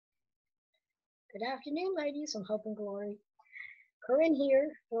Good afternoon, ladies from Hope and Glory. Corinne here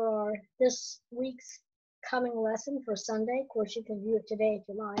for this week's coming lesson for Sunday. Of course, you can view it today if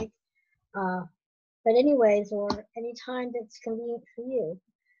you like. Uh, but anyways, or any time that's convenient for you.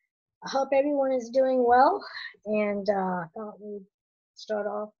 I hope everyone is doing well, and I thought we'd start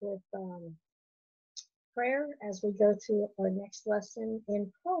off with prayer as we go through our next lesson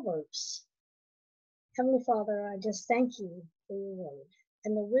in Proverbs. Heavenly Father, I just thank you for your word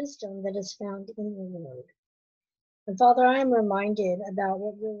and the wisdom that is found in your word. And Father, I am reminded about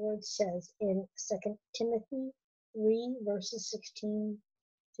what your word says in 2 Timothy 3, verses 16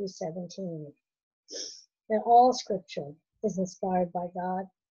 through 17. That all scripture is inspired by God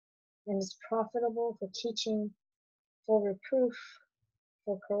and is profitable for teaching, for reproof,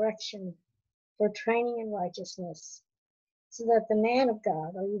 for correction, for training in righteousness, so that the man of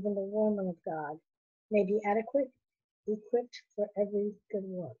God, or even the woman of God, may be adequate, equipped for every good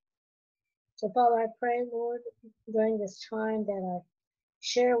work. So, Father, I pray, Lord, during this time that I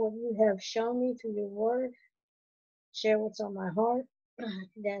share what you have shown me through your word, share what's on my heart,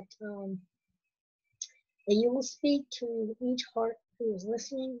 that you will speak to each heart who is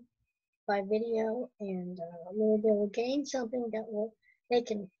listening by video, and Lord, they will gain something they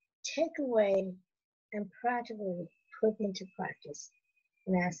can take away and practically put into practice.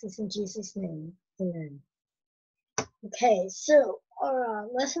 And I ask this in Jesus' name, amen. Okay, so our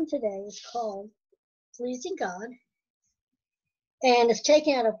lesson today is called Pleasing God. And it's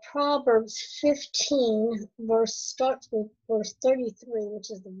taken out of Proverbs 15, starts with verse 33, which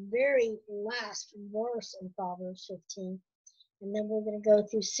is the very last verse in Proverbs 15. And then we're going to go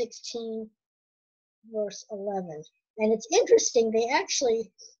through 16, verse 11. And it's interesting, the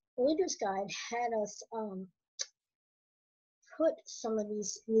Leader's Guide had us put some of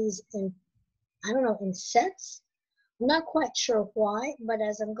these in, I don't know, in sets. I'm not quite sure why, but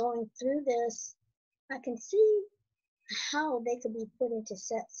as I'm going through this, I can see how they could be put into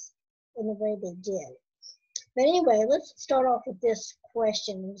sets in the way they did. But anyway, let's start off with this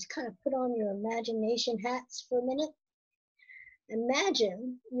question and just kind of put on your imagination hats for a minute.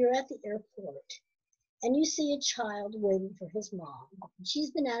 Imagine you're at the airport and you see a child waiting for his mom. She's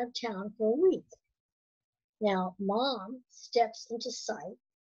been out of town for a week. Now, mom steps into sight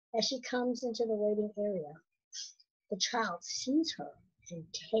as she comes into the waiting area. The child sees her and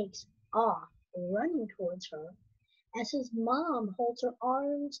takes off, running towards her, as his mom holds her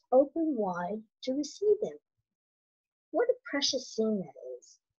arms open wide to receive him. What a precious scene that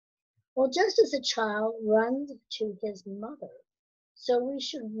is. Well, just as a child runs to his mother, so we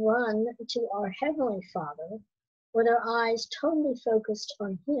should run to our Heavenly Father with our eyes totally focused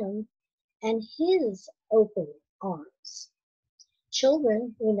on Him and His open arms.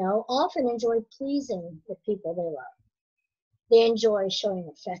 Children, we know, often enjoy pleasing the people they love. They enjoy showing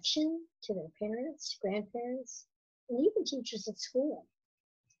affection to their parents, grandparents, and even teachers at school.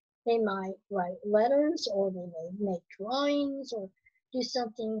 They might write letters, or they may make drawings, or do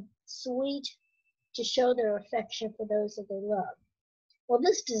something sweet to show their affection for those that they love. Well,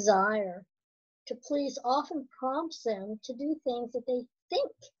 this desire to please often prompts them to do things that they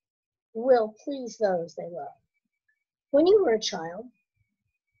think will please those they love. When you were a child,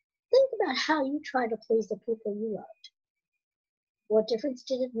 think about how you tried to please the people you loved. What difference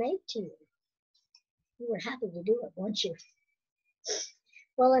did it make to you? You were happy to do it, weren't you?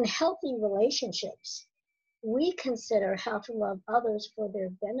 Well, in healthy relationships, we consider how to love others for their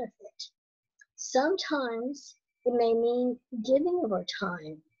benefit. Sometimes it may mean giving of our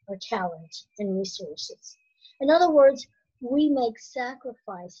time, our talent, and resources. In other words, we make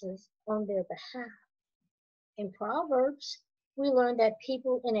sacrifices on their behalf. In Proverbs, we learn that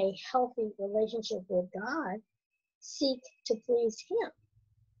people in a healthy relationship with God seek to please Him.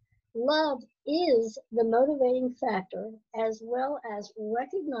 Love is the motivating factor, as well as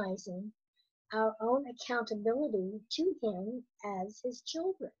recognizing our own accountability to Him as His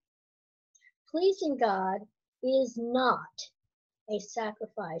children. Pleasing God is not a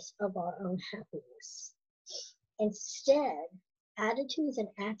sacrifice of our own happiness. Instead, attitudes and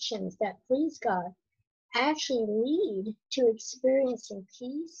actions that please God actually lead to experiencing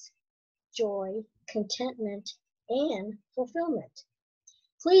peace, joy, contentment, and fulfillment.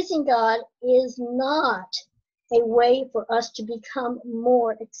 Pleasing God is not a way for us to become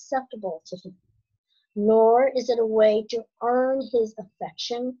more acceptable to Him, nor is it a way to earn His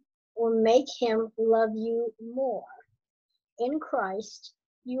affection or make Him love you more. In Christ,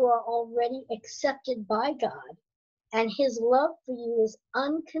 you are already accepted by God, and His love for you is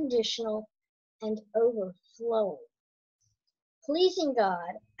unconditional and overflowing. Pleasing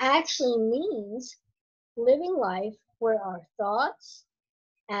God actually means living life where our thoughts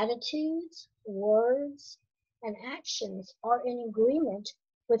attitudes, words, and actions are in agreement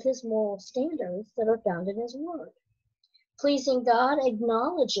with his moral standards that are found in his word. Pleasing God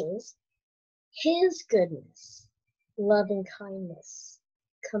acknowledges his goodness, loving kindness,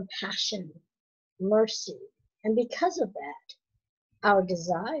 compassion, mercy, and because of that, our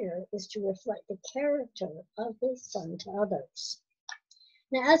desire is to reflect the character of his Son to others.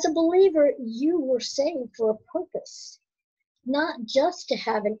 Now, as a believer, you were saved for a purpose, not just to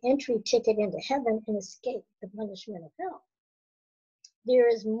have an entry ticket into heaven and escape the punishment of hell. There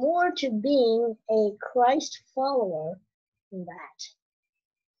is more to being a Christ follower than that.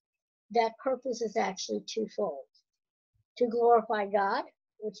 That purpose is actually twofold. To glorify God,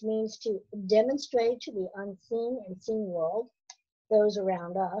 which means to demonstrate to the unseen and seen world, those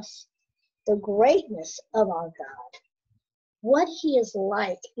around us, the greatness of our God, what he is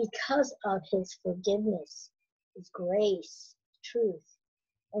like because of his forgiveness, his grace, truth,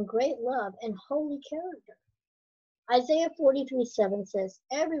 and great love and holy character. Isaiah 43:7 says,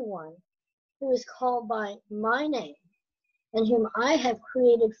 everyone who is called by my name and whom I have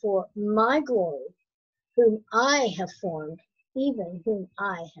created for my glory, whom I have formed, even whom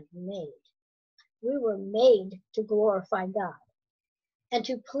I have made. We were made to glorify God and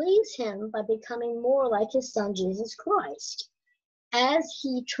to please him by becoming more like his Son, Jesus Christ, as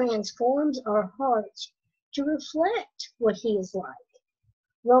he transforms our hearts to reflect what he is like.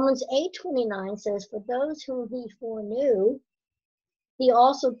 Romans 8:29 says, for those whom he foreknew, he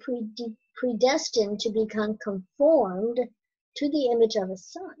also predestined to become conformed to the image of his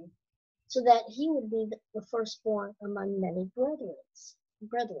Son, so that he would be the firstborn among many brethren.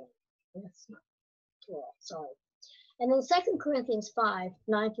 That's not plural, sorry. And then 2 Corinthians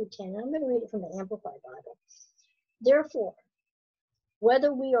 5:9-10, I'm going to read it from the Amplified Bible. Therefore,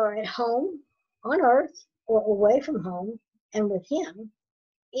 whether we are at home on earth or away from home and with him,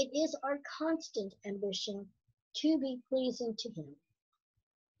 it is our constant ambition to be pleasing to him.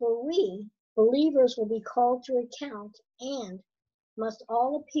 For we, believers, will be called to account and must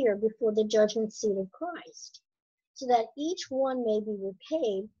all appear before the judgment seat of Christ, so that each one may be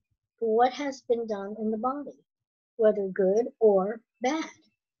repaid for what has been done in the body, whether good or bad.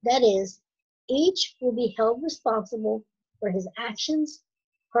 That is, each will be held responsible for his actions,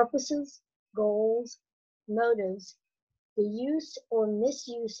 purposes, goals, motives, the use or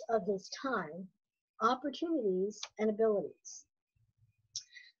misuse of his time, opportunities, and abilities.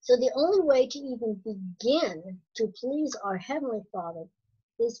 So the only way to even begin to please our Heavenly Father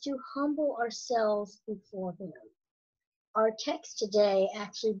is to humble ourselves before him. Our text today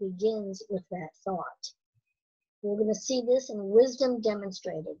actually begins with that thought. We're going to see this in Wisdom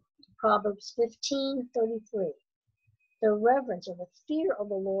Demonstrated, Proverbs 15:33. The reverence or the fear of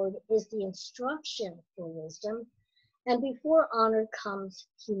the Lord is the instruction for wisdom, and before honor comes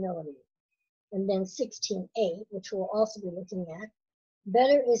humility. And then 16:8, which we'll also be looking at,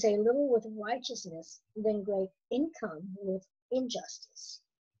 better is a little with righteousness than great income with injustice.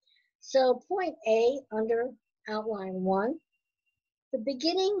 So point A under outline 1, the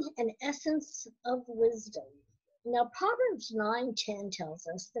beginning and essence of wisdom. Now Proverbs 9:10 tells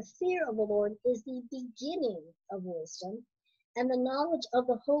us the fear of the Lord is the beginning of wisdom, and the knowledge of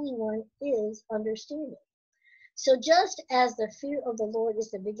the Holy One is understanding. So just as the fear of the Lord is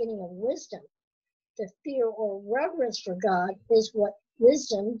the beginning of wisdom, the fear or reverence for God is what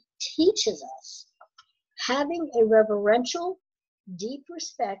wisdom teaches us. Having a reverential, deep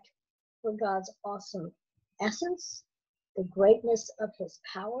respect for God's awesome essence, the greatness of his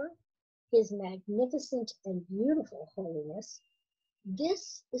power, his magnificent and beautiful holiness,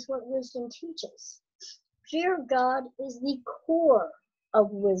 this is what wisdom teaches. Fear of God is the core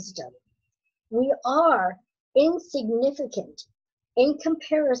of wisdom. We are insignificant in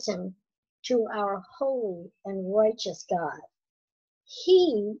comparison to our holy and righteous God.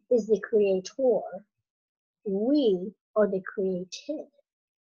 He is the creator. We are the created.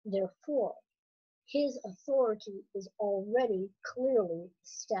 Therefore, his authority is already clearly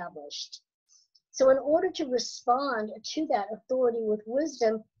established. So in order to respond to that authority with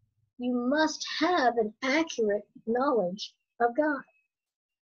wisdom, you must have an accurate knowledge of God.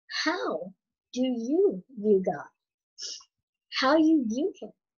 How do you view God? How you view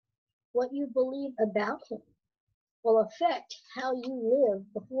him, what you believe about him, will affect how you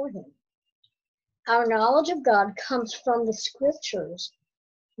live before him. Our knowledge of God comes from the scriptures,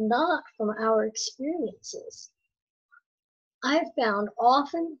 not from our experiences. I've found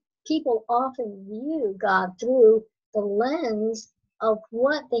people often view God through the lens of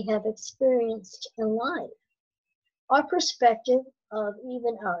what they have experienced in life. Our perspective of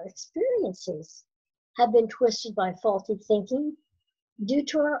even our experiences have been twisted by faulty thinking, due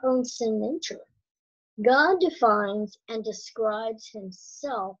to our own sin nature. God defines and describes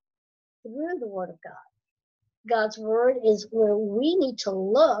himself through the Word of God. God's Word is where we need to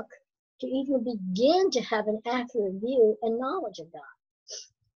look to even begin to have an accurate view and knowledge of God.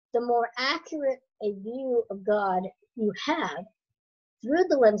 The more accurate a view of God you have through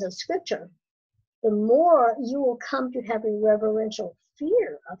the lens of Scripture, the more you will come to have a reverential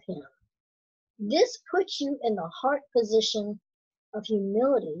fear of him. This puts you in the heart position of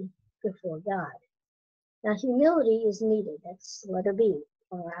humility before God. Now, humility is needed. That's letter B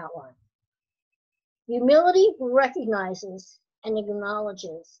on our outline. Humility recognizes and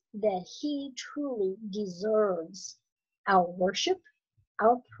acknowledges that he truly deserves our worship,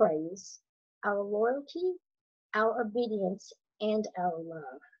 our praise, our loyalty, our obedience, and our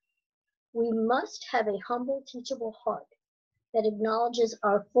love. We must have a humble, teachable heart that acknowledges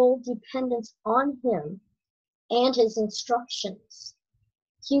our full dependence on him and his instructions.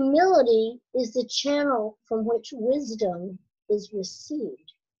 Humility is the channel from which wisdom is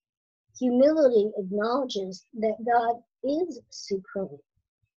received. Humility acknowledges that God is supreme.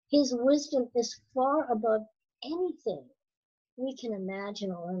 His wisdom is far above anything we can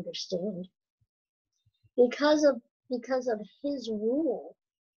imagine or understand. Because of his rule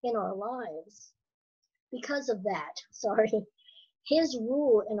in our lives, his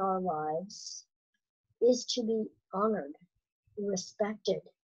rule in our lives is to be honored, respected,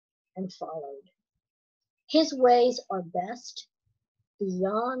 and followed. His ways are best,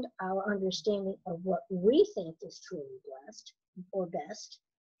 beyond our understanding of what we think is truly blessed or best.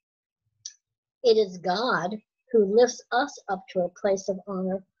 It is God who lifts us up to a place of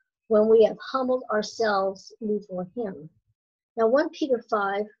honor when we have humbled ourselves before him. Now 1 Peter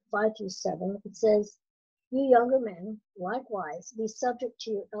 5:5-7, it says, "You younger men, likewise, be subject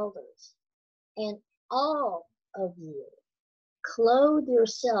to your elders, and all of you clothe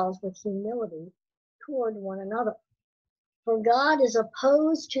yourselves with humility toward one another. For God is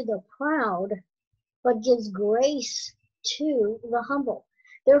opposed to the proud, but gives grace to the humble.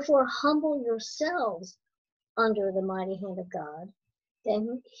 Therefore, humble yourselves under the mighty hand of God,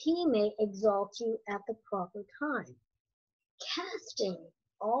 that he may exalt you at the proper time, casting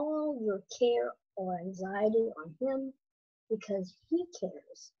all your care or anxiety on him, because he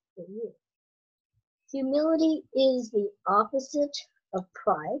cares for you." Humility is the opposite of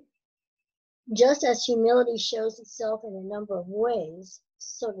pride. Just as humility shows itself in a number of ways,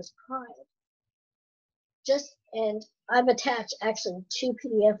 so does pride. And I've attached actually 2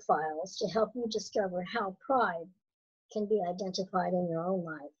 PDF files to help you discover how pride can be identified in your own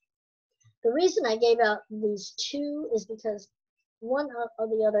life. The reason I gave out these 2 is because one or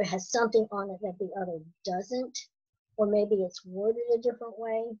the other has something on it that the other doesn't, or maybe it's worded a different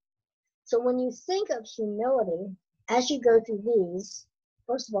way. So when you think of humility, as you go through these,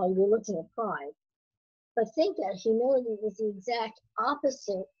 first of all, you're looking at pride, but think that humility is the exact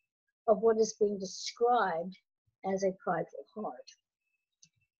opposite of what is being described as a prideful heart.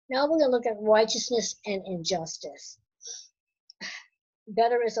 Now we're going to look at righteousness and injustice.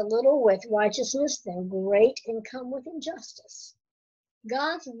 Better is a little with righteousness than great income with injustice.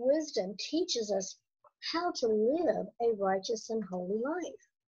 God's wisdom teaches us how to live a righteous and holy life.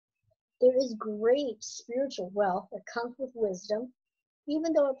 There is great spiritual wealth that comes with wisdom,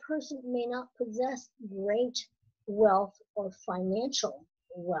 even though a person may not possess great wealth or financial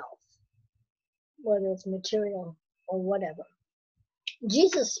wealth, whether it's material or whatever.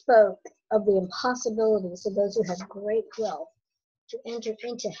 Jesus spoke of the impossibilities of those who have great wealth to enter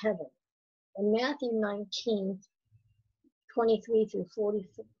into heaven. In Matthew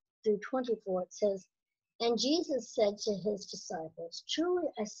 19:23-24, it says, "And Jesus said to his disciples, 'Truly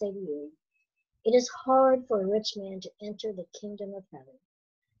I say to you, it is hard for a rich man to enter the kingdom of heaven.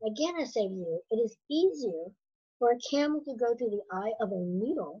 Again I say to you, it is easier for a camel to go through the eye of a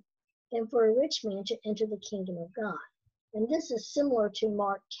needle than for a rich man to enter the kingdom of God.'" And this is similar to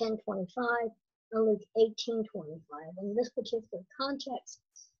Mark 10:25 and Luke 18:25. In this particular context,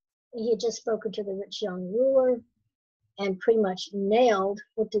 he had just spoken to the rich young ruler and pretty much nailed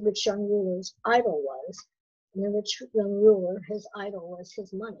what the rich young ruler's idol was. And the rich young ruler, his idol was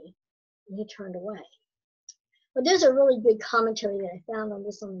his money, and he turned away. But there's a really good commentary that I found on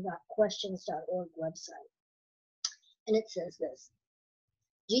this on the questions.org website. And it says this: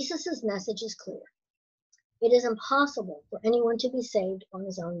 Jesus' message is clear. It is impossible for anyone to be saved on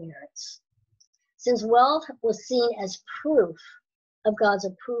his own merits. Since wealth was seen as proof of God's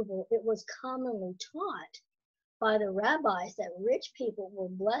approval, it was commonly taught by the rabbis that rich people were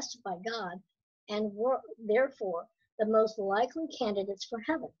blessed by God and were therefore the most likely candidates for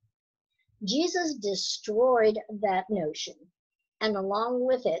heaven. Jesus destroyed that notion and along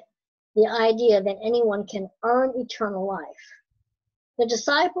with it, the idea that anyone can earn eternal life. The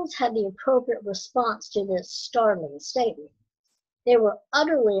disciples had the appropriate response to this startling statement. They were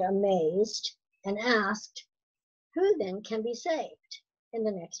utterly amazed and asked, "Who then can be saved?" in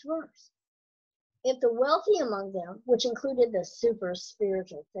the next verse. If the wealthy among them, which included the super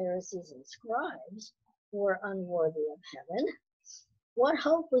spiritual Pharisees and scribes, were unworthy of heaven, what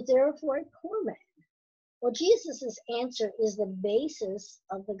hope was there for a poor man? Well, Jesus' answer is the basis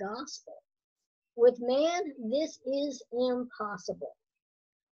of the gospel. With man, this is impossible,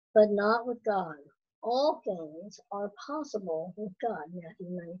 but not with God. All things are possible with God, Matthew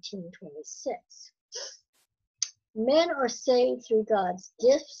 19:26. Men are saved through God's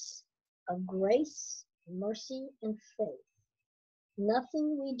gifts of grace, mercy, and faith.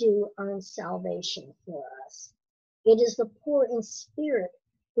 Nothing we do earns salvation for us. It is the poor in spirit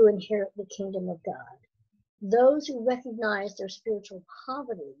who inherit the kingdom of God. Those who recognize their spiritual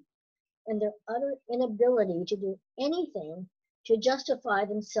poverty and their utter inability to do anything to justify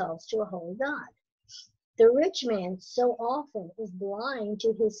themselves to a holy God. The rich man so often is blind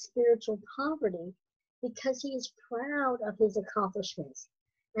to his spiritual poverty because he is proud of his accomplishments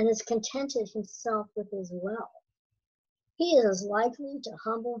and has contented himself with his wealth. He is as likely to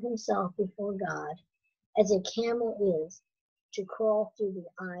humble himself before God as a camel is to crawl through the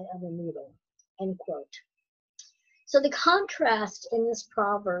eye of a needle. End quote. So the contrast in this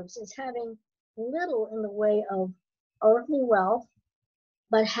Proverbs is having little in the way of earthly wealth,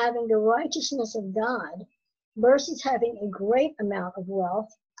 but having the righteousness of God versus having a great amount of wealth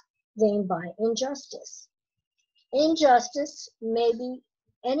gained by injustice. Injustice may be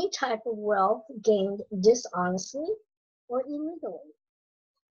any type of wealth gained dishonestly or illegally.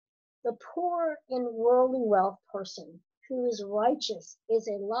 The poor in worldly wealth person who is righteous is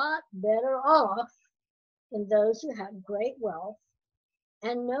a lot better off than those who have great wealth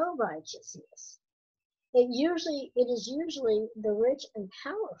and no righteousness. It is usually the rich and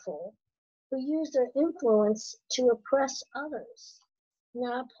powerful who use their influence to oppress others.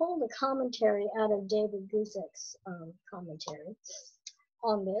 Now, I pulled a commentary out of David Guzek's commentary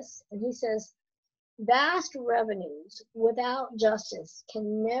on this, and he says, vast revenues without justice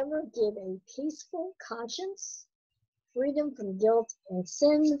can never give a peaceful conscience, freedom from guilt and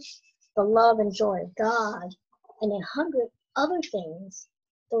sin, the love and joy of God, and 100 other things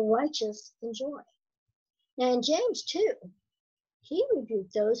the righteous enjoy. Now in James 2, he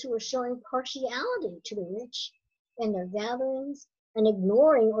rebuked those who were showing partiality to the rich in their gatherings and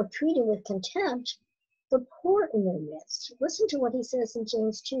ignoring or treating with contempt the poor in their midst. Listen to what he says in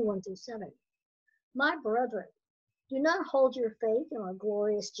James 2, 1-7. My brethren, do not hold your faith in our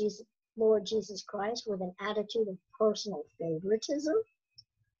glorious Lord Jesus Christ with an attitude of personal favoritism.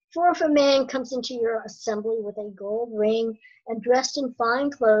 For if a man comes into your assembly with a gold ring and dressed in fine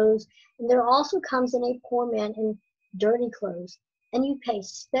clothes, and there also comes in a poor man in dirty clothes, and you pay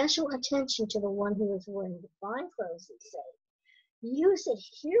special attention to the one who is wearing the fine clothes and say, you sit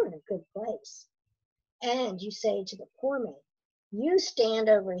here in a good place. And you say to the poor man, you stand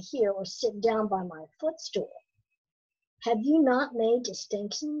over here or sit down by my footstool. Have you not made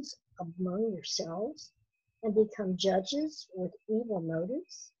distinctions among yourselves and become judges with evil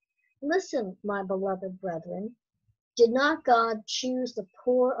motives? Listen, my beloved brethren, did not God choose the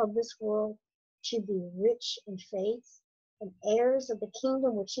poor of this world to be rich in faith and heirs of the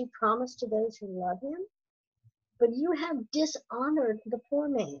kingdom which he promised to those who love him? But you have dishonored the poor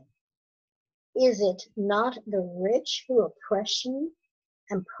man. Is it not the rich who oppress you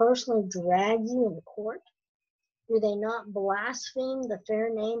and personally drag you in court? Do they not blaspheme the fair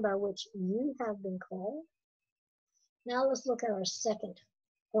name by which you have been called? Now let's look at our second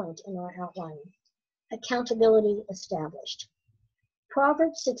point in our outline. Accountability established.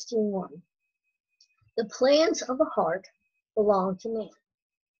 Proverbs 16:1. The plans of the heart belong to man,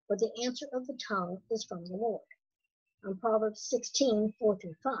 but the answer of the tongue is from the Lord. On Proverbs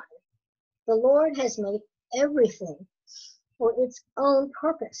 16:4-5. The Lord has made everything for its own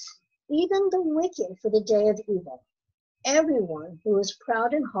purpose, even the wicked for the day of evil. Everyone who is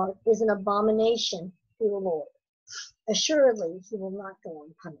proud in heart is an abomination to the Lord. Assuredly, he will not go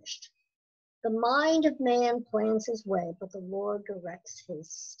unpunished. The mind of man plans his way, but the Lord directs his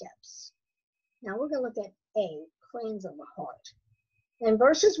steps. Now we're going to look at A, plans of the heart. In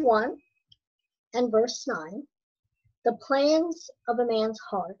verses 1 and verse 9, the plans of a man's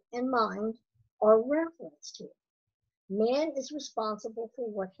heart and mind are referenced here. Man is responsible for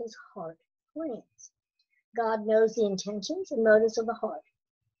what his heart plans. God knows the intentions and motives of the heart.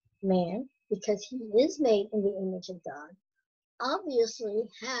 Man, because he is made in the image of God, obviously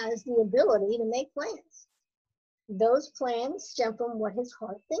has the ability to make plans. Those plans stem from what his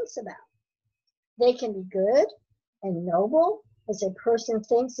heart thinks about. They can be good and noble as a person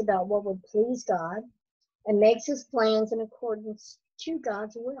thinks about what would please God and makes his plans in accordance to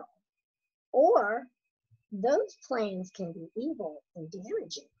God's will. Or those plans can be evil and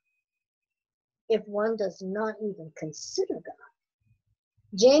damaging if one does not even consider God.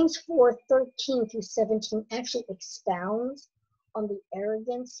 James 4:13 through 17 actually expounds on the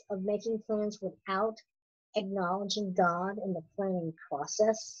arrogance of making plans without acknowledging God in the planning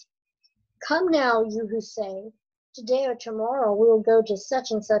process. Come now, you who say, today or tomorrow we will go to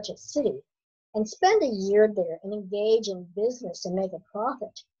such and such a city and spend a year there and engage in business and make a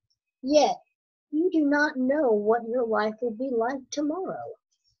profit. Yet you do not know what your life will be like tomorrow.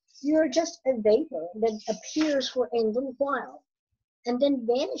 You are just a vapor that appears for a little while and then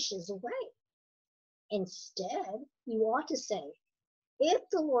vanishes away. Instead, you ought to say, if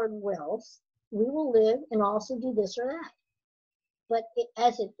the Lord wills, we will live and also do this or that. But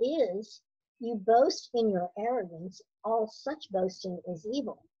as it is, you boast in your arrogance. All such boasting is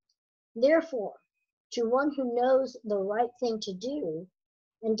evil. Therefore, to one who knows the right thing to do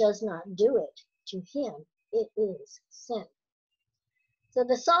and does not do it, to him it is sin. So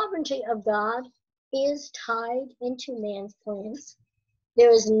the sovereignty of God is tied into man's plans.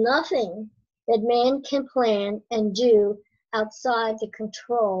 There is nothing that man can plan and do outside the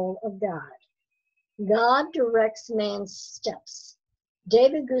control of God. God directs man's steps.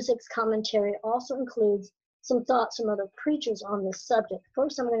 David Gusik's commentary also includes some thoughts from other preachers on this subject.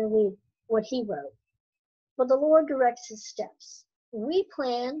 First, I'm going to read what he wrote. For the Lord directs his steps. We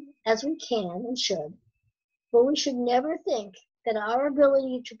plan as we can and should, but we should never think that our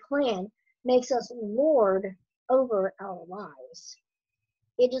ability to plan makes us lord over our lives.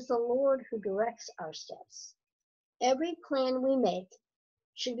 It is the Lord who directs our steps. Every plan we make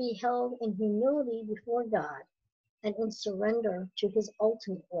should be held in humility before God and in surrender to his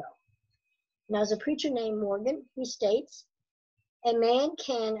ultimate will. Now, as a preacher named Morgan, he states, a man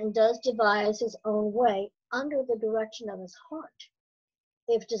can and does devise his own way under the direction of his heart.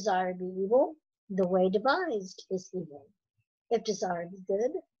 If desire be evil, the way devised is evil. If desire be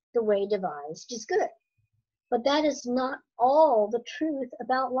good, the way devised is good. But that is not all the truth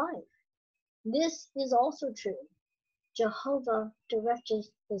about life. This is also true. Jehovah directs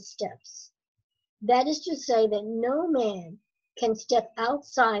his steps. That is to say that no man can step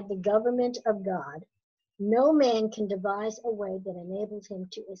outside the government of God. No man can devise a way that enables him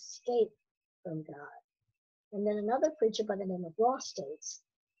to escape from God. And then another preacher by the name of Ross states,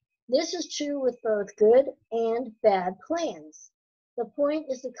 this is true with both good and bad plans. The point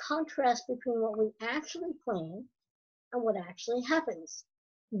is the contrast between what we actually plan and what actually happens.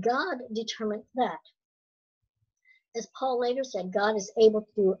 God determines that. As Paul later said, God is able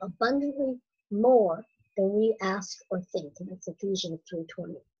to do abundantly more than we ask or think. And that's Ephesians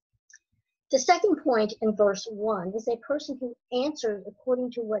 3:20. The second point in verse 1 is a person who answers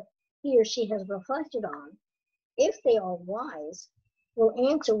according to what he or she has reflected on. If they are wise,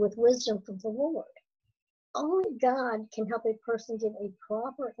 will answer with wisdom from the Lord. Only God can help a person give a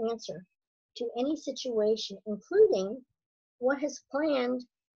proper answer to any situation, including what is planned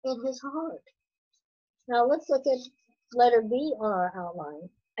in his heart. Now let's look at letter B on our outline,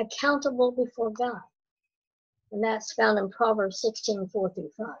 accountable before God. And that's found in Proverbs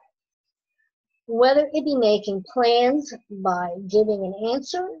 16:4-5. Whether it be making plans by giving an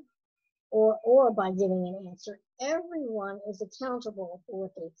answer or by giving an answer, everyone is accountable for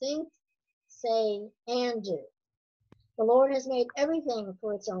what they think, say, and do. The Lord has made everything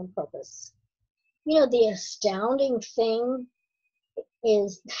for its own purpose. You know, the astounding thing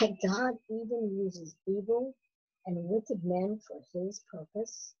is that God even uses evil and wicked men for his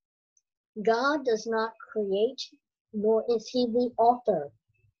purpose. God does not create, nor is he the author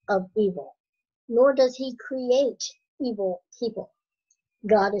of evil, nor does he create evil people.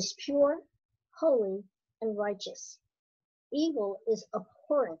 God is pure, holy, and righteous. Evil is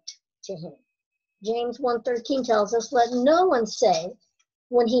abhorrent to him. James 1:13 tells us, let no one say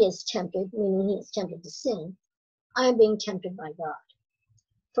when he is tempted, meaning he is tempted to sin, I am being tempted by God.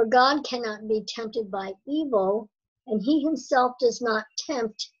 For God cannot be tempted by evil, and he himself does not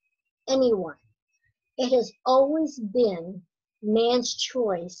tempt anyone. It has always been man's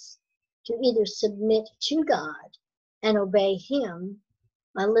choice to either submit to God and obey him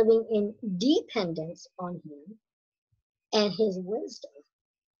by living in dependence on him and his wisdom,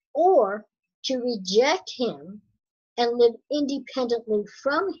 or to reject him and live independently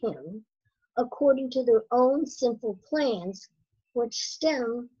from him according to their own sinful plans, which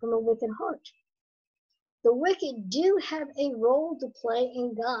stem from a wicked heart. The wicked do have a role to play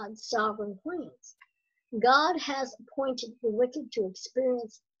in God's sovereign plans. God has appointed the wicked to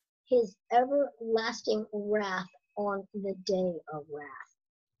experience his everlasting wrath on the day of wrath.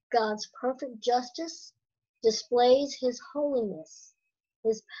 God's perfect justice displays his holiness,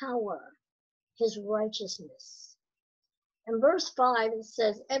 his power, his righteousness. In verse 5 it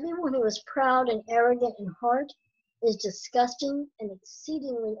says, "Everyone who is proud and arrogant in heart is disgusting and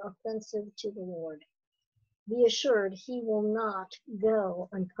exceedingly offensive to the Lord. Be assured he will not go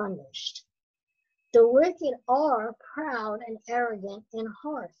unpunished." The wicked are proud and arrogant in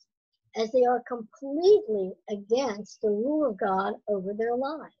heart, as they are completely against the rule of God over their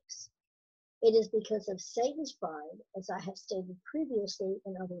lives. It is because of Satan's pride, as I have stated previously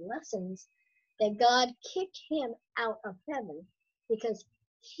in other lessons, that God kicked him out of heaven because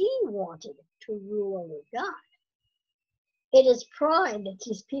he wanted to rule over God. It is pride that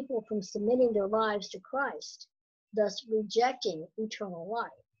keeps people from submitting their lives to Christ, thus rejecting eternal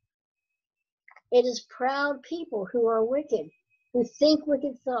life. It is proud people who are wicked, who think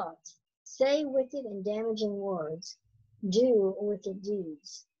wicked thoughts, say wicked and damaging words, do wicked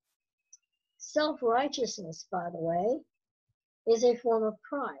deeds. Self-righteousness, by the way, is a form of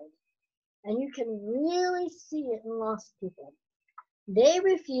pride, and you can really see it in lost people. They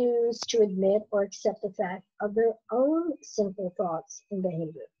refuse to admit or accept the fact of their own sinful thoughts and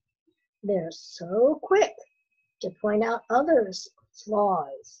behavior. They're so quick to point out others'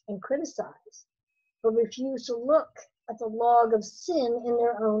 flaws and criticize, but refuse to look at the log of sin in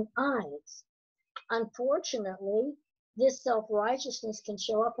their own eyes. Unfortunately, this self-righteousness can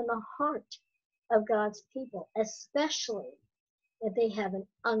show up in the heart of God's people, especially if they have an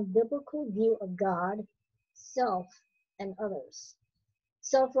unbiblical view of God, self, and others.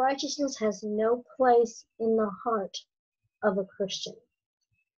 Self-righteousness has no place in the heart of a Christian.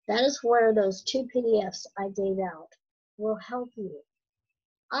 That is where those 2 PDFs I gave out will help you.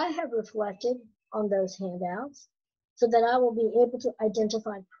 I have reflected on those handouts so that I will be able to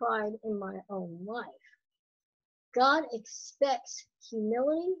identify pride in my own life. God expects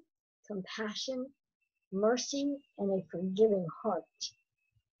humility, compassion, mercy, and a forgiving heart.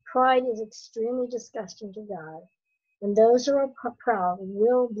 Pride is extremely disgusting to God, and those who are proud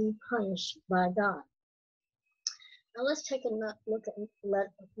will be punished by God. Now let's take a look at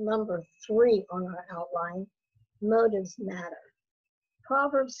number 3 on our outline. Motives matter.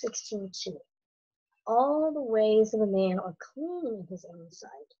 Proverbs 16:2. All the ways of a man are clean in his own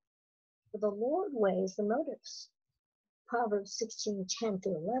sight, but the Lord weighs the motives. Proverbs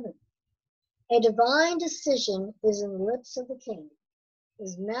 16:10-11. A divine decision is in the lips of the king.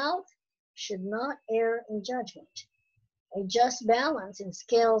 His mouth should not err in judgment. A just balance and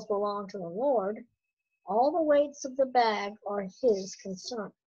scales belong to the Lord. All the weights of the bag are his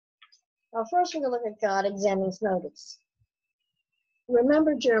concern. Now first we're going to look at God examines motives.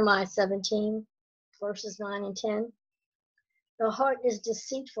 Remember Jeremiah 17, verses 9 and 10? The heart is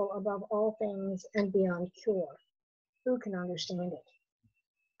deceitful above all things and beyond cure. Who can understand it?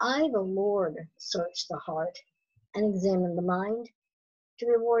 I, the Lord, search the heart and examine the mind, to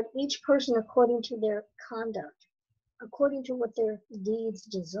reward each person according to their conduct, according to what their deeds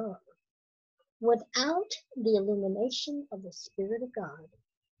deserve. Without the illumination of the Spirit of God,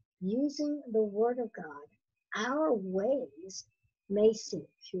 using the Word of God, our ways may seem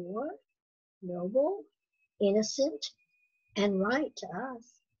pure, noble, innocent, and right to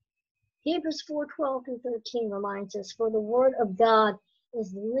us. Hebrews 4:12-13 reminds us, "For the Word of God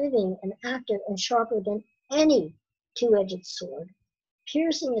is living and active and sharper than any two-edged sword,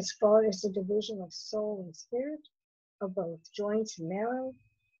 piercing as far as the division of soul and spirit, of both joints and marrow,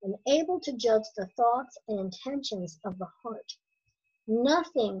 and able to judge the thoughts and intentions of the heart.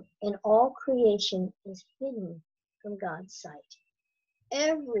 Nothing in all creation is hidden from God's sight.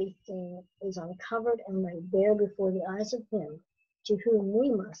 Everything is uncovered and laid bare before the eyes of Him to whom we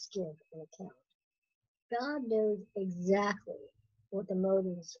must give an account." God knows exactly what the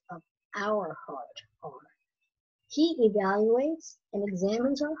motives of our heart are. He evaluates and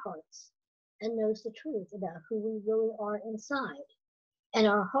examines our hearts and knows the truth about who we really are inside, and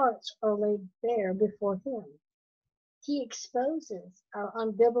our hearts are laid bare before Him. He exposes our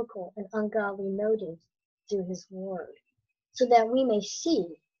unbiblical and ungodly motives through His Word, so that we may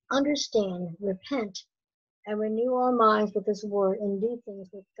see, understand, repent, and renew our minds with His Word and do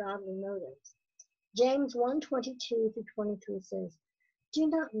things with godly motives. James 1:22-23 says, "Do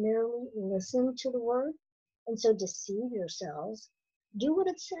not merely listen to the Word and so deceive yourselves. Do what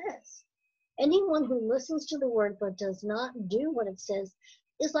it says. Anyone who listens to the Word but does not do what it says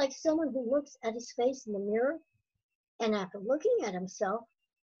is like someone who looks at his face in the mirror and after looking at himself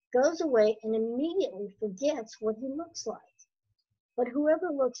goes away and immediately forgets what he looks like. But whoever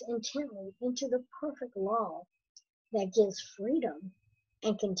looks intently into the perfect law that gives freedom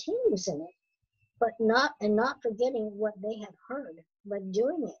and continues in it, not forgetting what they have heard, but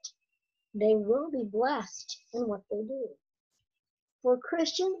doing it, they will be blessed in what they do. For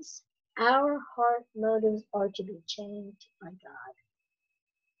Christians, our heart motives are to be changed by God.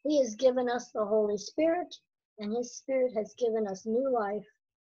 He has given us the Holy Spirit, and His Spirit has given us new life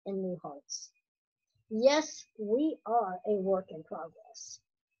and new hearts. Yes, we are a work in progress.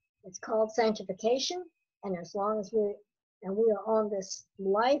 It's called sanctification, and as long as we are on this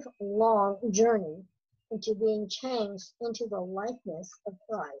lifelong journey into being changed into the likeness of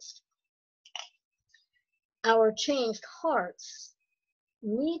Christ, our changed hearts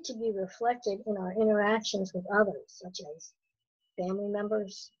need to be reflected in our interactions with others, such as family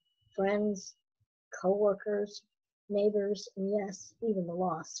members, friends, co-workers, neighbors, and yes, even the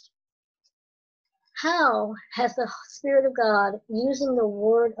lost. How has the Spirit of God, using the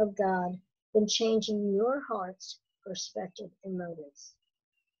Word of God, been changing your heart's perspective and motives?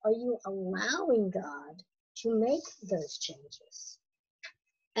 Are you allowing God to make those changes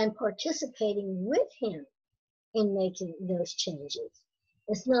and participating with Him in making those changes?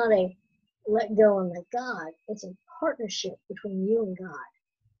 It's not a let go and let God. It's a partnership between you and God.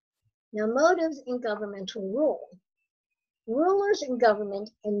 Now, motives in governmental rule. Rulers in government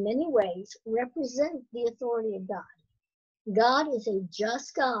in many ways represent the authority of God. God is a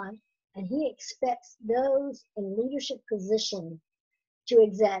just God, and He expects those in leadership position to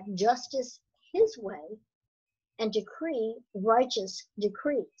exact justice His way and decree righteous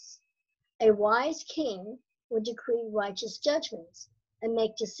decrees. A wise king would decree righteous judgments and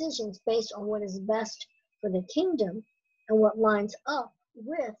make decisions based on what is best for the kingdom and what lines up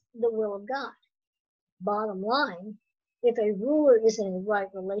with the will of God. Bottom line, if a ruler is in a right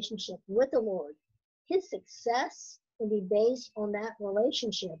relationship with the Lord, his success will be based on that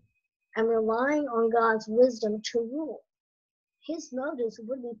relationship and relying on God's wisdom to rule. His motives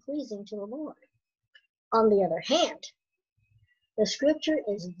would be pleasing to the Lord. On the other hand, the scripture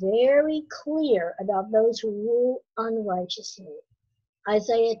is very clear about those who rule unrighteously.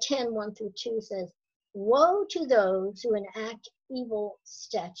 Isaiah 10:1-2 says, "Woe to those who enact evil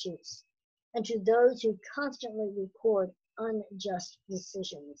statutes, and to those who constantly record unjust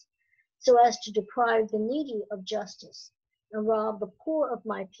decisions, so as to deprive the needy of justice and rob the poor of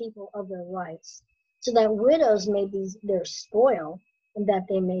my people of their rights, so that widows may be their spoil and that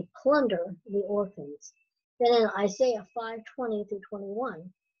they may plunder the orphans." Then in Isaiah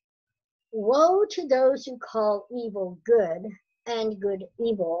 5:20-21, "Woe to those who call evil good and good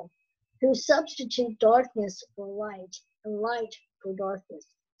evil, who substitute darkness for light and light for darkness,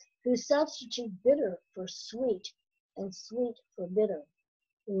 who substitute bitter for sweet and sweet for bitter.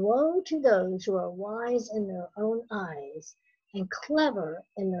 Woe to those who are wise in their own eyes and clever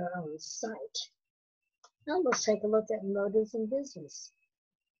in their own sight." Now let's take a look at motives in business.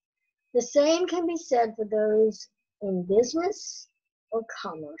 The same can be said for those in business or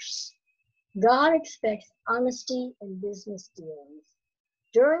commerce. God expects honesty in business dealings.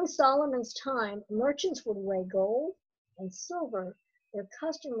 During Solomon's time, merchants would weigh gold and silver their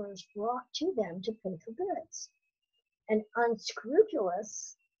customers brought to them to pay for goods. An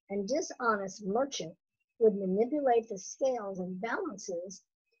unscrupulous and dishonest merchant would manipulate the scales and balances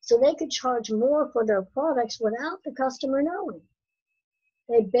so they could charge more for their products without the customer knowing.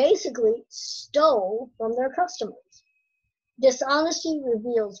 They basically stole from their customers. Dishonesty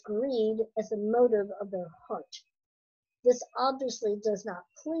reveals greed as the motive of their heart. This obviously does not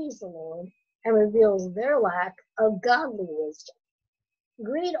please the Lord and reveals their lack of godly wisdom.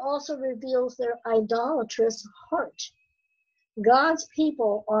 Greed also reveals their idolatrous heart. God's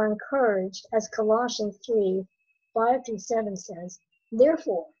people are encouraged, as Colossians 3:5-7 says,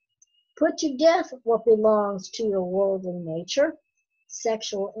 "Therefore, put to death what belongs to your worldly nature,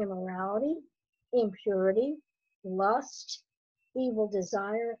 sexual immorality, impurity, lust, evil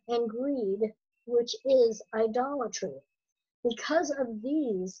desire, and greed, which is idolatry. Because of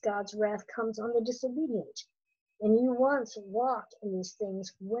these, God's wrath comes on the disobedient. And you once walked in these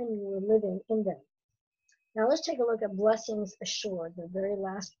things when you were living in them." Now let's take a look at blessings assured, the very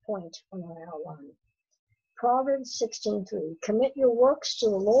last point on our outline. Proverbs 16:3, "Commit your works to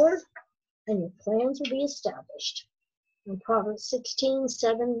the Lord, and your plans will be established." And Proverbs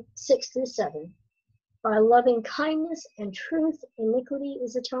 16:6-7, "By loving kindness and truth, iniquity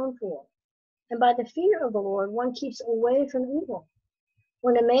is atoned for, and by the fear of the Lord one keeps away from evil.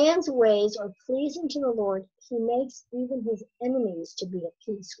 When a man's ways are pleasing to the Lord, he makes even his enemies to be at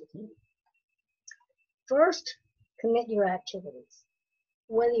peace with him." First, commit your activities.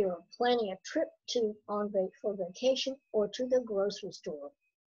 whether you're planning a trip for vacation or to the grocery store.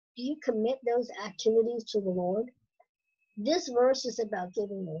 Do you commit those activities to the Lord? This verse is about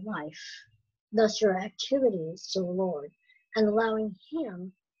giving your life, thus your activities, to the Lord, and allowing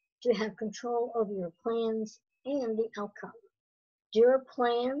Him to have control over your plans and the outcome. Do your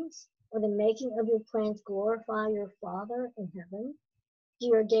plans or the making of your plans glorify your Father in heaven? Do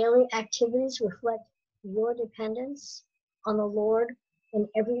your daily activities reflect your dependence on the Lord in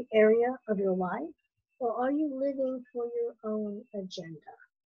every area of your life? Or are you living for your own agenda?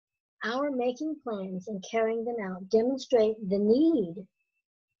 Our making plans and carrying them out demonstrate the need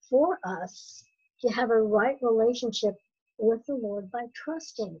for us to have a right relationship with the Lord by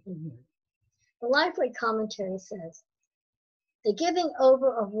trusting in Him. The Lifeway commentary says, the giving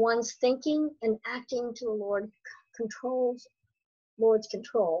over of one's thinking and acting to the Lord's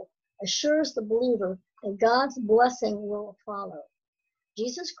control assures the believer that God's blessing will follow.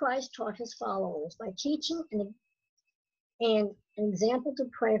 Jesus Christ taught His followers by teaching and an example to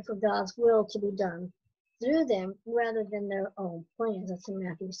pray for God's will to be done through them rather than their own plans. That's in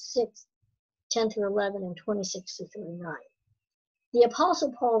Matthew 6, 10 through 11 and 26 through 39. The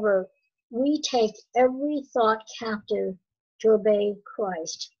Apostle Paul wrote, we take every thought captive to obey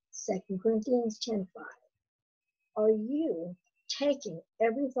Christ. 2 Corinthians 10:5. Are you taking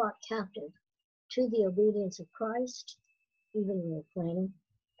every thought captive to the obedience of Christ, even in your planning?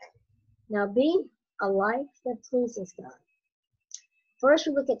 Now be a life that pleases God. First,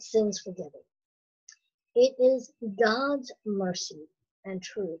 we look at sins forgiven. It is God's mercy and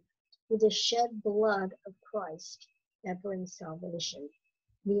truth through the shed blood of Christ that brings salvation,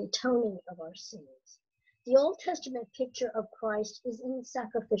 the atoning of our sins. The Old Testament picture of Christ is in the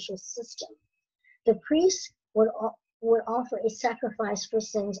sacrificial system. The priest would offer a sacrifice for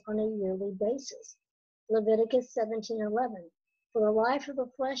sins on a yearly basis. Leviticus 17:11. For the life of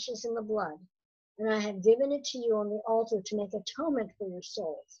the flesh is in the blood, and I have given it to you on the altar to make atonement for your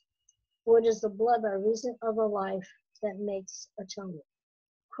souls. For it is the blood by reason of a life that makes atonement.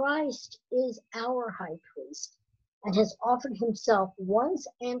 Christ is our high priest and has offered himself once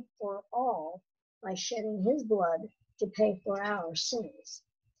and for all by shedding his blood to pay for our sins.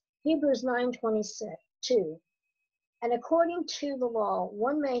 Hebrews 9:22. And according to the law,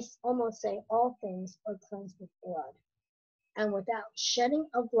 one may almost say all things are cleansed with blood. And without shedding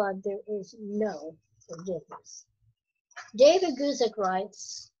of blood, there is no forgiveness. David Guzik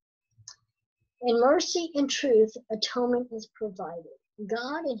writes, in mercy and truth, atonement is provided.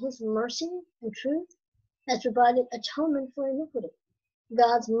 God, in his mercy and truth, has provided atonement for iniquity.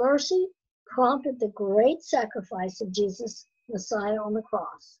 God's mercy prompted the great sacrifice of Jesus, Messiah, on the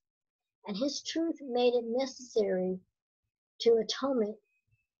cross, and his truth made it necessary to atone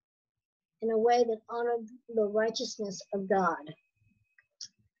in a way that honored the righteousness of God.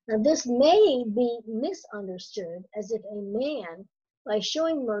 Now, this may be misunderstood as if a man, by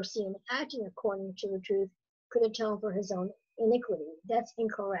showing mercy and acting according to the truth, could atone for his own iniquity. That's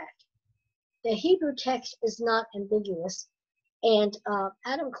incorrect. The Hebrew text is not ambiguous, and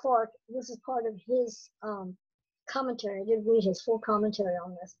Adam Clark, this is part of his commentary. I did read his full commentary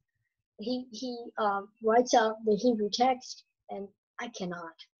on this. He writes out the Hebrew text, and I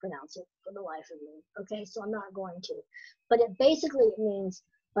cannot pronounce it for the life of me. Okay, so I'm not going to. But it basically means,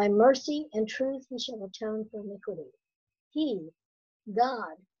 by mercy and truth he shall atone for iniquity. He,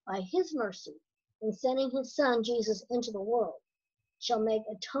 God, by his mercy, in sending his Son Jesus into the world, shall make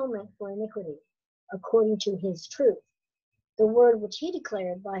atonement for iniquity, according to his truth, the word which he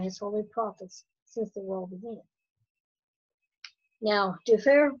declared by his holy prophets since the world began. Now, to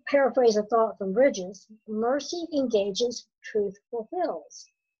paraphrase a thought from Bridges, mercy engages, truth fulfills.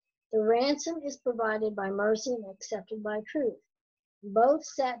 The ransom is provided by mercy and accepted by truth. Both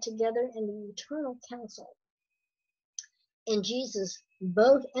sat together in the eternal council. In Jesus,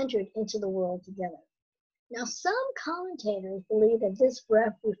 both entered into the world together. Now, some commentators believe that this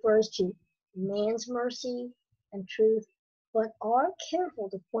breath refers to man's mercy and truth, but are careful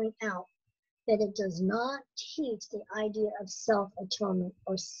to point out that it does not teach the idea of self-atonement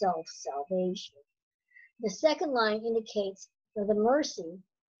or self-salvation. The second line indicates that the mercy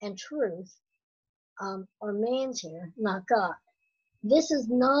and truth are man's here, not God. This is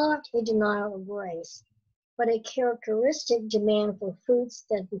not a denial of grace, but a characteristic demand for fruits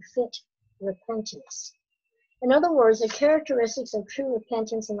that befit repentance. In other words, the characteristics of true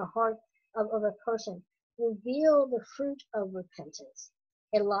repentance in the heart of a person reveal the fruit of repentance.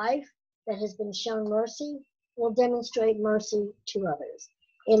 A life that has been shown mercy will demonstrate mercy to others.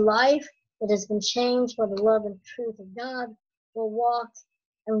 A life that has been changed by the love and truth of God will walk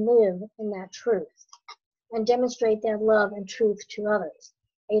and live in that truth and demonstrate that love and truth to others.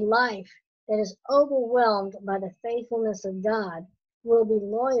 A life that is overwhelmed by the faithfulness of God will be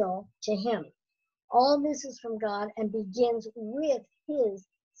loyal to Him. All this is from God and begins with His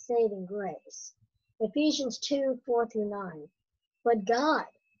saving grace. Ephesians 2:4-9. But God,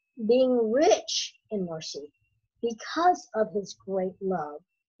 being rich in mercy, because of His great love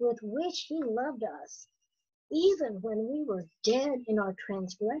with which He loved us, even when we were dead in our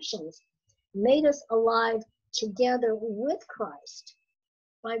transgressions, made us alive together with Christ.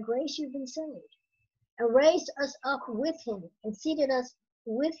 By grace you've been saved, and raised us up with Him, and seated us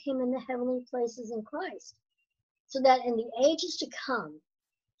with Him in the heavenly places in Christ, so that in the ages to come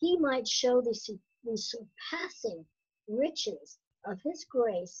He might show the surpassing riches of His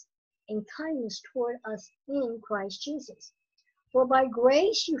grace and kindness toward us in Christ Jesus. For by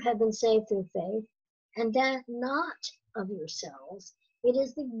grace you have been saved through faith, and that not of yourselves. It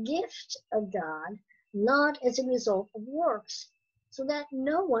is the gift of God, not as a result of works, so that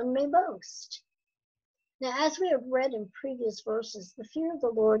no one may boast. Now, as we have read in previous verses, the fear of the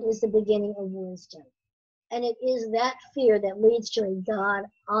Lord is the beginning of wisdom. And it is that fear that leads to a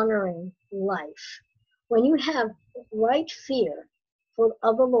God-honoring life. When you have right fear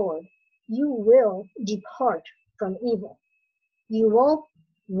of the Lord, you will depart from evil. You won't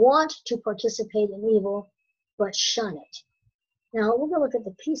want to participate in evil, but shun it. Now, we're going to look at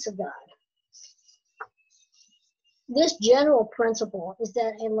the peace of God. This general principle is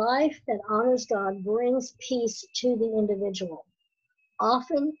that a life that honors God brings peace to the individual.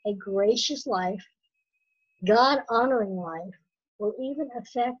 Often a gracious life, God-honoring life, will even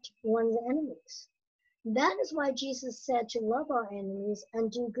affect one's enemies. That is why Jesus said to love our enemies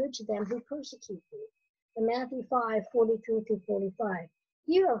and do good to them who persecute you. In Matthew 5:43-45,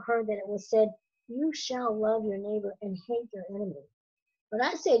 you have heard that it was said, you shall love your neighbor and hate your enemy. But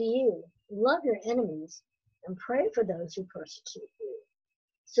I say to you, love your enemies and pray for those who persecute you,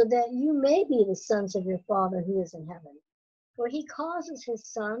 so that you may be the sons of your Father who is in heaven. For He causes His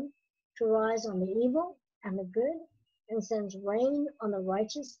sun to rise on the evil and the good, and sends rain on the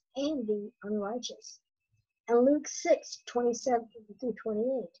righteous and the unrighteous. And Luke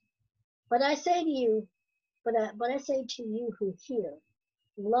 6:27-28. But I say to you who hear,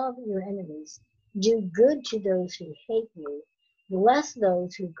 love your enemies, do good to those who hate you, bless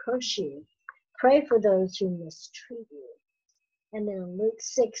those who curse you, pray for those who mistreat you. And then in Luke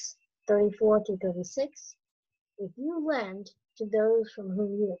 6:34-36, if you lend to those from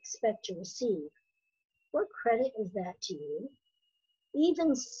whom you expect to receive, what credit is that to you?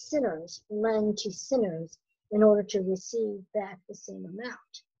 Even sinners lend to sinners in order to receive back the same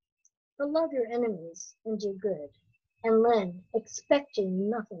amount. But love your enemies and do good, and lend, expecting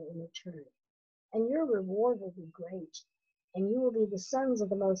nothing in return. And your reward will be great, and you will be the sons of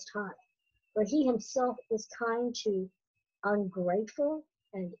the Most High. For He Himself is kind to ungrateful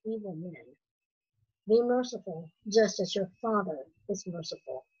and evil men. Be merciful, just as your Father is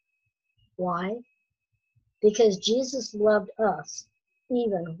merciful. Why? Because Jesus loved us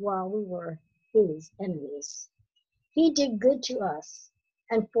even while we were His enemies. He did good to us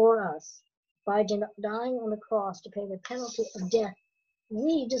and for us by dying on the cross to pay the penalty of death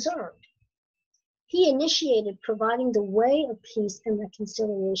we deserved. He initiated providing the way of peace and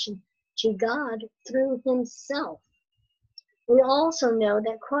reconciliation to God through Himself. We also know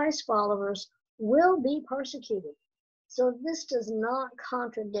that Christ's followers will be persecuted, so this does not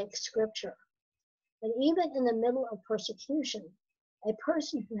contradict Scripture. But even in the middle of persecution, a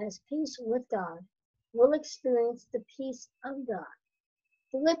person who has peace with God will experience the peace of God.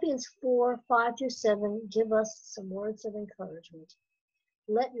 Philippians 4:5-7 give us some words of encouragement.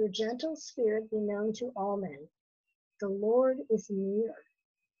 Let your gentle spirit be known to all men. The Lord is near.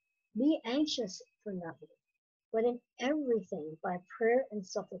 Be anxious for nothing, but in everything by prayer and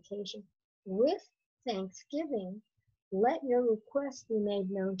supplication, with thanksgiving, let your requests be made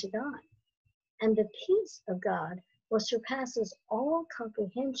known to God. And the peace of God, which surpasses all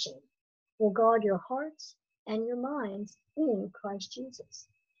comprehension, will guard your hearts and your minds in Christ Jesus.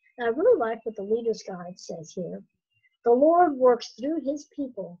 Now, I really like what the Leader's Guide says here. The Lord works through His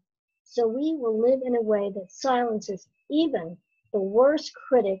people, so we will live in a way that silences even the worst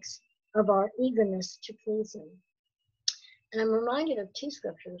critics of our eagerness to please Him. And I'm reminded of two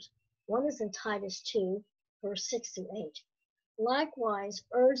scriptures. One is in Titus 2:6-8. Likewise,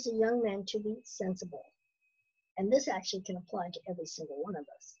 urge the young men to be sensible. And this actually can apply to every single one of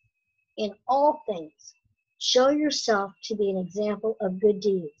us. In all things, show yourself to be an example of good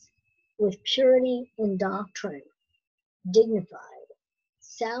deeds, with purity in doctrine, dignified,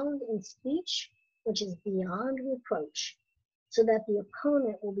 sound in speech, which is beyond reproach, so that the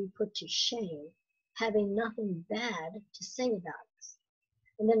opponent will be put to shame, having nothing bad to say about us.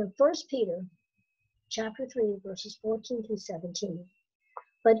 And then in 1 Peter chapter 3, verses 14 through 17.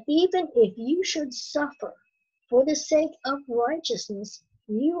 But even if you should suffer for the sake of righteousness,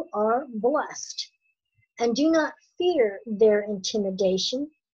 you are blessed. And do not fear their intimidation,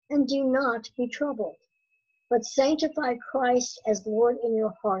 and do not be troubled. But sanctify Christ as Lord in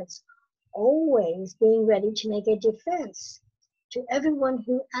your hearts, always being ready to make a defense to everyone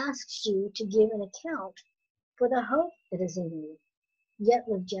who asks you to give an account for the hope that is in you, yet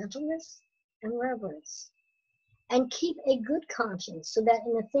with gentleness and reverence. And keep a good conscience, so that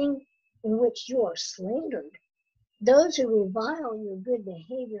in the thing in which you are slandered, those who revile your good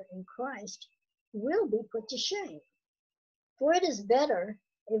behavior in Christ will be put to shame. For it is better,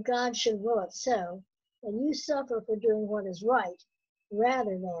 if God should will it so, that you suffer for doing what is right,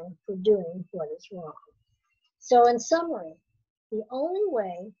 rather than for doing what is wrong. So in summary, the only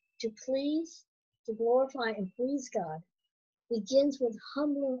way to glorify and please God begins with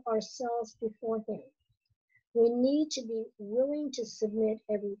humbling ourselves before Him. We need to be willing to submit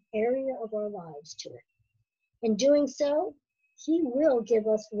every area of our lives to it. In doing so, He will give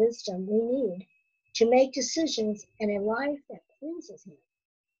us wisdom we need to make decisions in a life that pleases Him.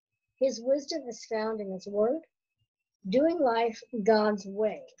 His wisdom is found in His Word. Doing life God's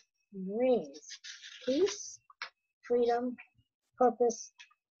way brings peace, freedom, purpose,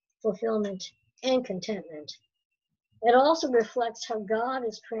 fulfillment, and contentment. It also reflects how God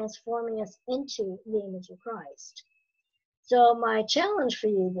is transforming us into the image of Christ. So my challenge for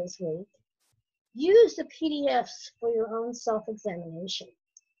you this week, use the PDFs for your own self-examination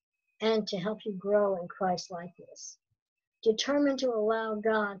and to help you grow in Christ-likeness. Determine to allow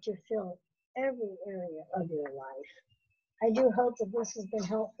God to fill every area of your life. I do hope that this has been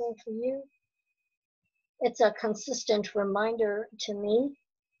helpful for you. It's a consistent reminder to me,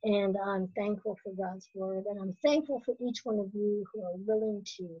 and I'm thankful for God's Word, and I'm thankful for each one of you who are willing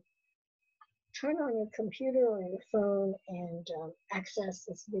to turn on your computer or your phone and access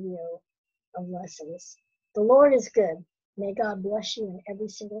this video of lessons. The Lord is good. May God bless you in every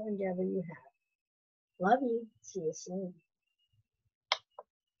single endeavor you have. Love you. See you soon.